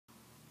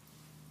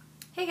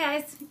Hey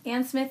guys,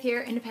 Ann Smith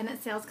here,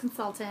 independent sales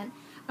consultant.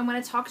 I'm going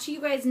to talk to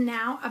you guys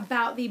now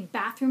about the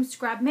bathroom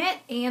scrub mitt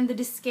and the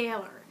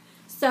Descaler.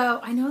 So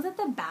I know that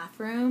the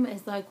bathroom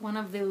is like one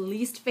of the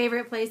least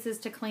favorite places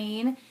to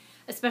clean,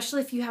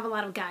 especially if you have a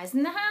lot of guys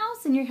in the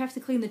house and you have to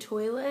clean the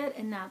toilet,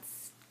 and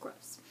that's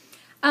gross.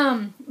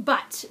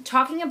 But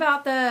talking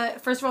about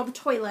first of all, the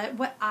toilet,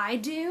 what I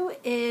do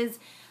is,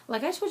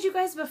 like I told you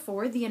guys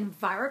before, the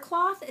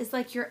EnviroCloth is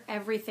like your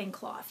everything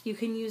cloth. You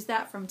can use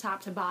that from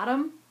top to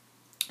bottom,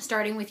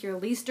 starting with your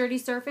least dirty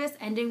surface,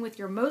 ending with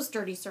your most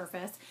dirty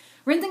surface,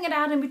 rinsing it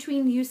out in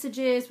between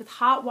usages with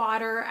hot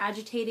water,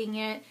 agitating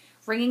it,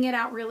 wringing it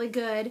out really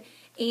good,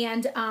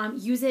 and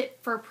use it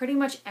for pretty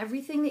much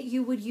everything that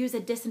you would use a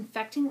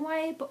disinfecting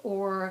wipe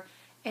or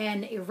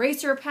an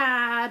eraser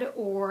pad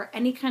or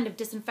any kind of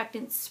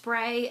disinfectant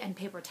spray and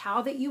paper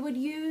towel that you would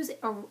use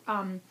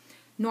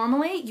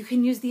normally. You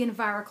can use the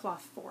EnviroCloth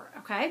for,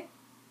 okay?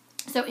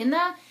 So in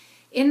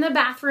the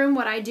bathroom,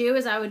 what I do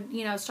is I would,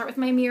 start with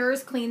my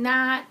mirrors, clean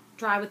that,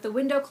 dry with the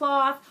window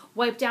cloth,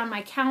 wipe down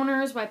my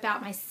counters, wipe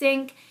out my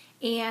sink,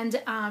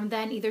 and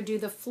then either do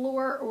the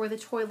floor or the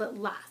toilet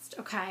last,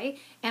 okay?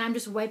 And I'm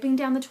just wiping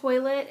down the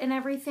toilet and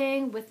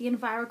everything with the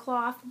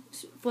EnviroCloth,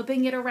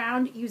 flipping it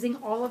around, using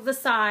all of the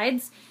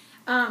sides.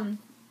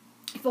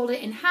 Fold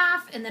it in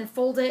half and then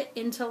fold it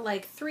into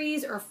like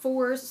 3s or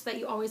 4s so that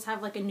you always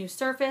have like a new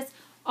surface.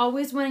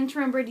 Always wanting to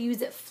remember to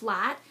use it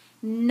flat,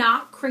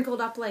 not crinkled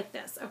up like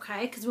this,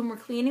 okay? Because when we're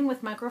cleaning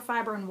with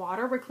microfiber and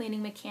water, we're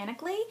cleaning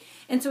mechanically.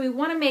 And so we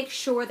want to make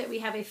sure that we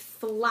have a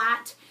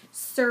flat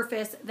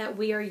surface that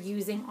we are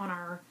using on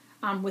our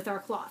with our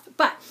cloth.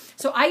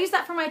 So I use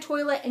that for my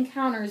toilet and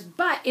counters,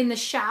 but in the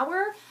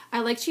shower, I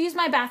like to use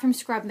my bathroom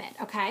scrub mitt,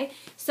 okay?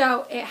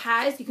 So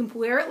you can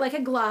wear it like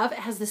a glove. It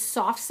has the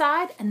soft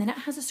side and then it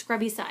has a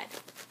scrubby side.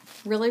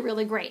 Really,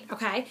 really great,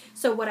 okay?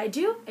 So what I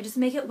do, I just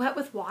make it wet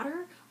with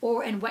water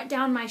and wet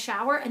down my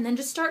shower and then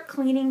just start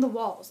cleaning the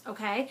walls,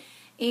 okay?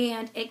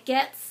 And it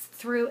gets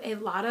through a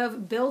lot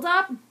of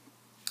buildup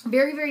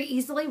very, very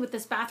easily with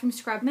this bathroom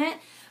scrub mitt.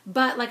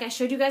 But like I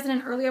showed you guys in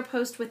an earlier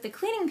post with the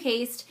cleaning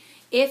paste,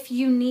 if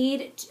you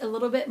need a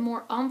little bit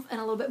more oomph and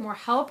a little bit more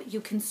help, you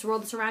can swirl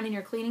this around in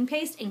your cleaning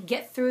paste and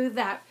get through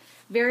that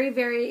very,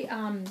 very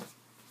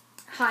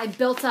high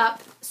built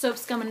up soap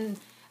scum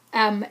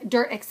and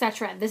dirt,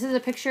 etc. This is a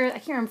picture, I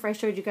can't remember if I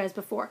showed you guys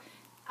before.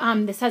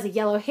 This has a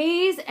yellow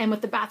haze, and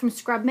with the bathroom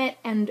scrub mitt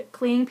and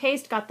cleaning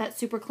paste, got that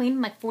super clean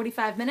in like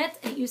 45 minutes,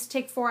 and it used to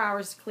take 4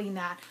 hours to clean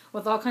that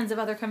with all kinds of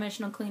other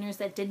conventional cleaners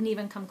that didn't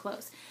even come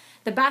close.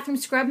 The bathroom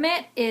scrub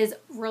mitt is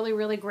really,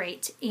 really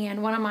great,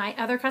 and one of my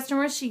other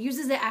customers, she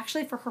uses it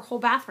actually for her whole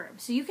bathroom,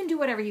 so you can do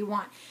whatever you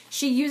want.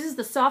 She uses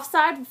the soft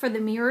side for the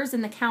mirrors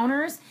and the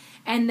counters,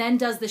 and then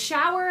does the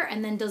shower,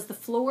 and then does the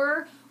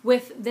floor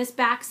with this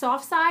back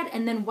soft side,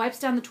 and then wipes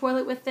down the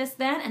toilet with this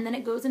and then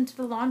it goes into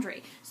the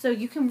laundry. So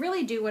you can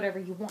really do whatever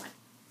you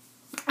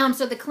want.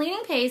 So the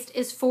cleaning paste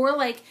is for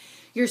like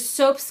your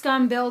soap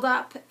scum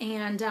buildup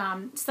and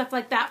stuff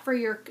like that for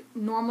your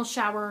normal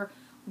shower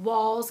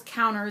walls,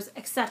 counters,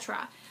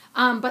 etc.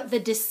 But the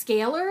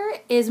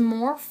Descaler is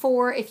more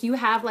for if you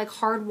have like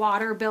hard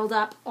water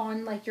buildup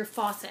on like your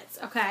faucets,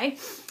 okay?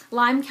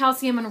 Lime,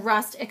 calcium, and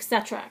rust,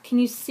 etc. Can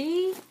you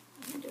see?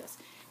 Let me do this.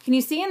 Can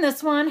you see in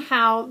this one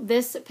how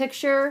this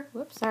picture,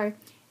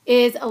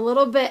 is a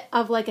little bit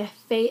of like a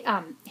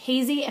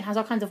hazy and has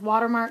all kinds of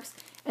watermarks,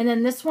 and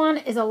then this one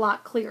is a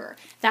lot clearer.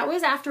 That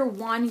was after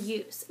one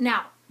use.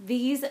 Now,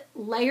 these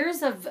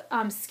layers of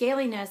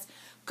scaliness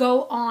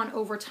go on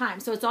over time,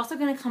 so it's also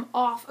going to come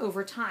off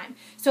over time.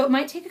 So it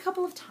might take a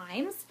couple of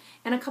times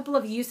and a couple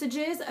of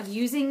usages of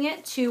using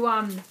it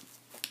to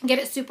get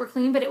it super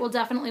clean, but it will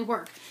definitely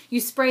work. You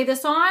spray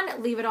this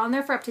on, leave it on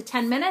there for up to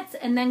 10 minutes,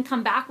 and then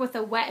come back with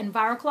a wet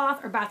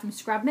EnviroCloth or bathroom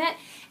scrub mitt,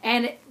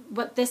 and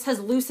what this has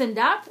loosened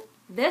up,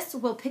 this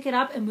will pick it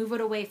up and move it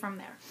away from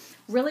there.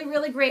 Really,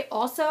 really great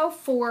also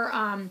for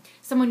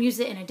someone used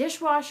it in a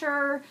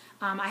dishwasher.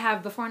 I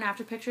have before and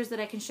after pictures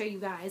that I can show you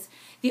guys.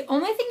 The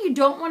only thing you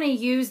don't want to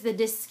use the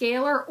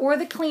Descaler or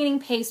the cleaning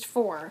paste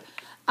for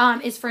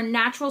is for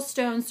natural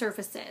stone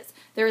surfaces.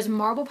 There is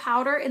marble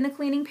powder in the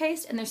cleaning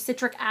paste and there's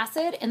citric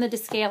acid in the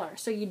Descaler,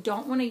 so you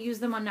don't want to use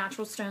them on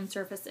natural stone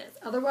surfaces.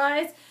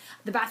 Otherwise,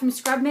 the bathroom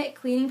scrub mitt,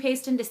 cleaning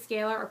paste, and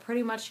Descaler are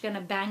pretty much going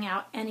to bang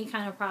out any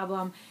kind of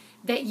problem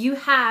that you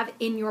have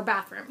in your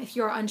bathroom. If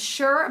you're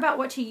unsure about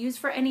what to use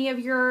for any of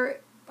your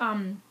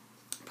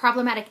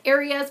problematic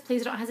areas,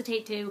 please don't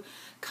hesitate to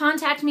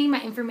contact me.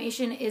 My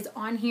information is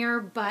on here,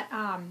 but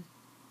I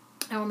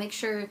will make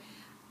sure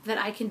that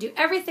I can do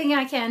everything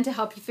I can to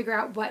help you figure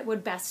out what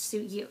would best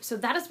suit you. So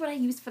that is what I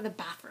use for the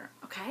bathroom,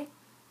 okay?